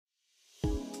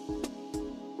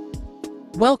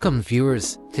Welcome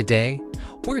viewers, today,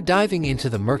 we're diving into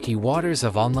the murky waters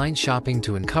of online shopping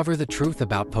to uncover the truth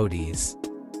about Pauhdese.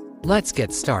 Let's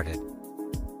get started.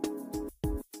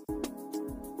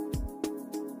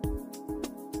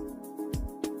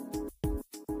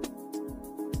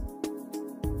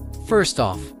 First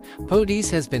off, Pauhdese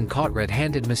has been caught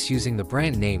red-handed misusing the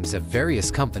brand names of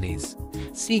various companies.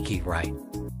 Sneaky, right?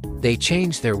 They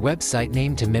changed their website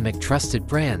name to mimic trusted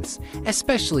brands,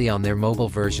 especially on their mobile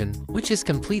version, which is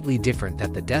completely different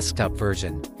than the desktop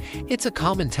version. It's a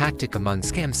common tactic among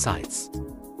scam sites.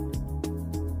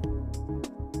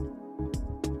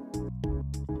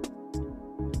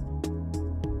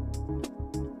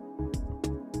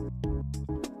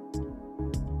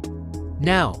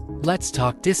 Now, let's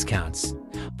talk discounts.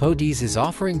 Pauhdese is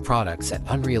offering products at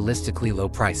unrealistically low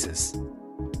prices.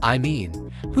 I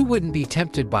mean, who wouldn't be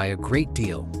tempted by a great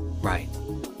deal, right?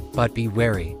 But be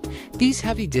wary, these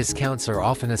heavy discounts are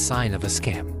often a sign of a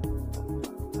scam.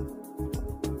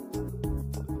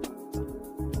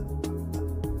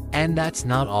 And that's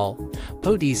not all.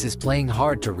 Pauhdese is playing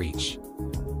hard to reach.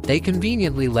 They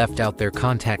conveniently left out their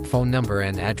contact phone number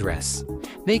and address,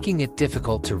 making it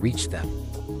difficult to reach them.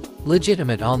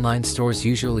 Legitimate online stores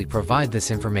usually provide this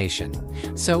information,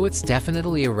 so it's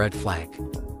definitely a red flag.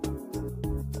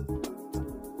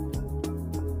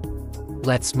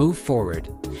 Let's move forward.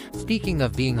 Speaking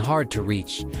of being hard to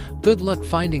reach, good luck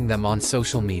finding them on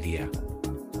social media.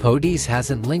 Pauhdese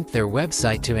hasn't linked their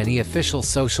website to any official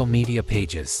social media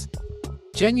pages.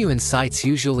 Genuine sites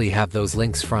usually have those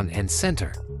links front and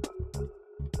center.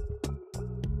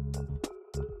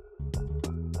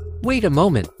 Wait a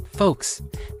moment, folks,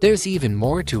 there's even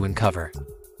more to uncover.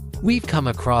 We've come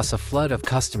across a flood of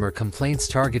customer complaints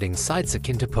targeting sites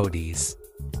akin to Pauhdese.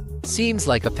 Seems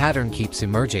like a pattern keeps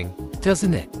emerging,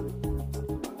 doesn't it?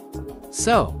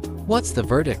 So, what's the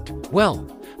verdict? Well,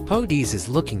 Pauhdese is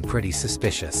looking pretty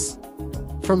suspicious.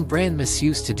 From brand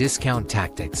misuse to discount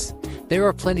tactics, there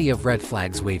are plenty of red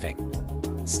flags waving.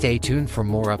 Stay tuned for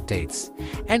more updates,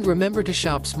 and remember to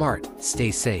shop smart,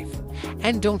 stay safe,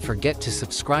 and don't forget to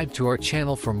subscribe to our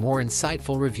channel for more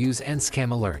insightful reviews and scam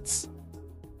alerts.